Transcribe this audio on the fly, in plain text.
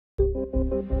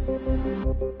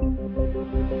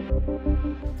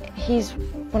He's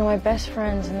one of my best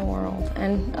friends in the world,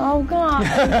 and oh God.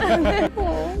 Hey,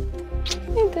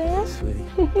 Dad. Sweetie.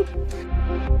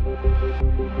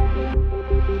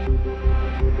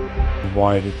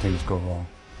 Why did things go wrong?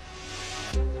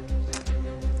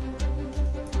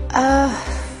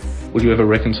 Would you ever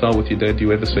reconcile with your dad? Do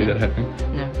you ever see that happening?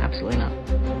 No, absolutely not.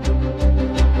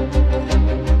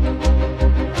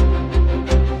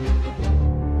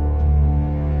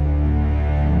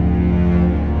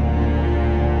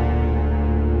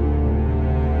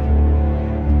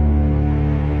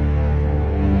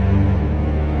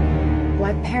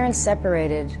 My parents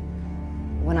separated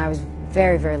when I was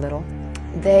very, very little.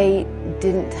 They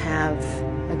didn't have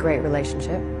a great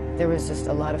relationship. There was just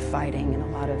a lot of fighting and a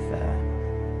lot of...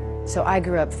 So I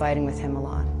grew up fighting with him a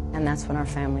lot, and that's when our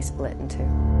family split in two.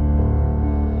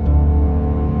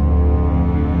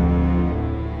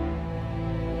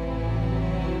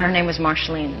 Her name was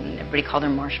Marceline, and everybody called her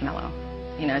Marshmallow,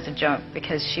 you know, as a joke,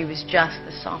 because she was just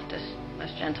the softest,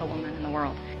 most gentle woman in the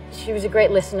world. She was a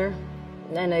great listener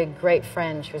and a great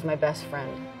friend. She was my best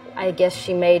friend. I guess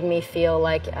she made me feel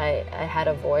like I had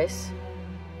a voice,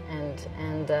 and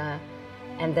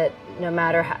that no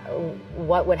matter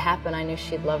what would happen, I knew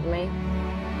she'd love me.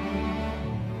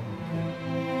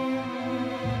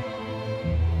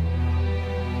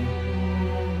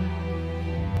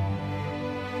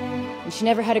 She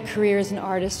never had a career as an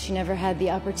artist. She never had the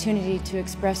opportunity to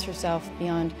express herself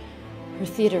beyond her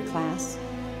theater class.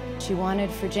 She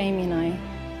wanted for Jamie and I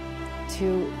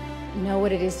to know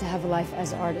what it is to have a life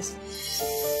as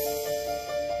artists.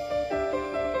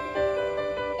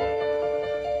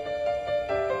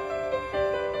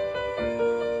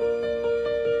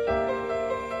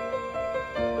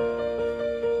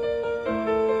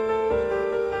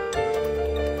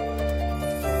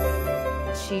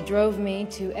 She drove me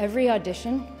to every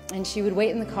audition, and she would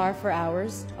wait in the car for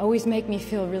hours, always make me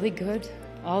feel really good.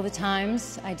 All the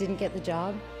times I didn't get the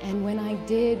job, and when I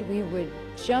did, we would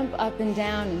jump up and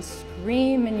down and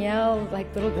scream and yell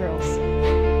like little girls.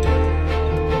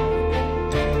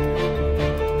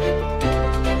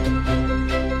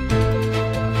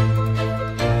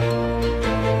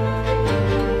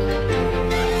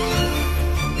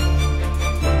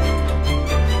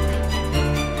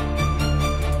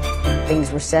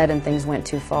 Things were said and things went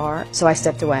too far, so I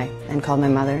stepped away and called my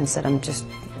mother and said, I'm just,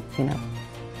 you know,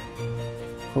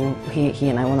 he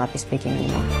and I will not be speaking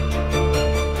anymore.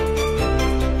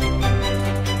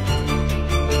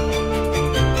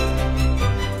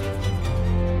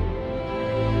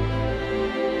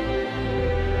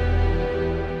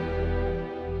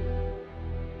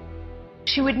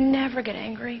 She would never get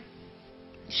angry.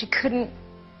 She couldn't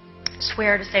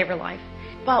swear to save her life.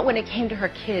 But when it came to her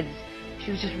kids, she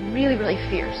was just really, really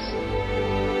fierce.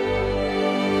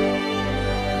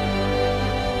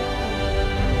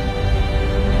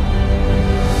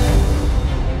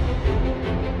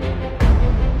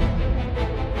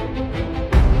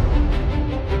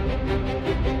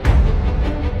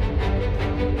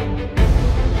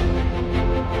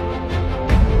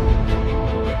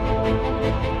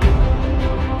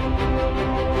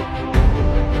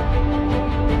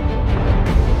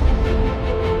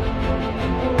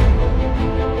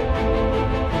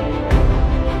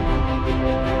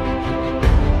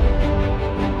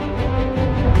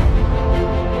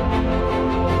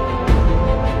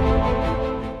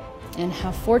 And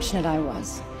how fortunate I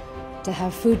was to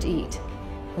have food to eat,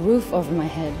 a roof over my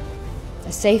head,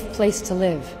 a safe place to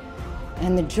live,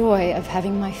 and the joy of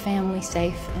having my family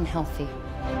safe and healthy.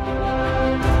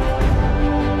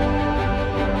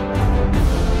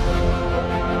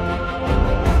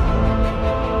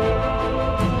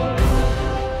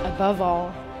 Above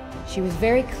all, she was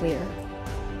very clear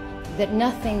that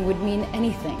nothing would mean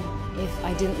anything if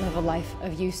I didn't live a life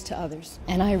of use to others.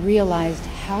 And I realized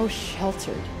how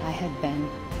sheltered I had been.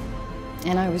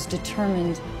 And I was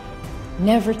determined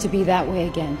never to be that way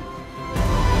again.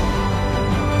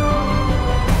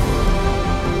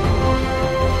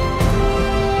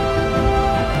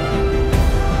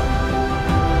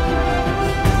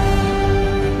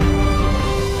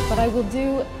 But I will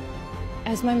do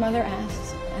as my mother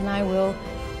asked, and I will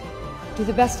do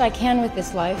the best I can with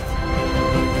this life.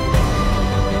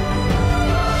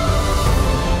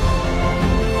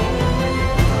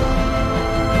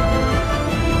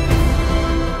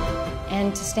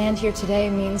 And to stand here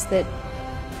today means that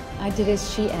I did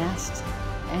as she asked,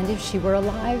 and if she were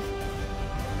alive,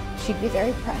 she'd be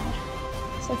very proud.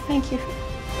 So thank you.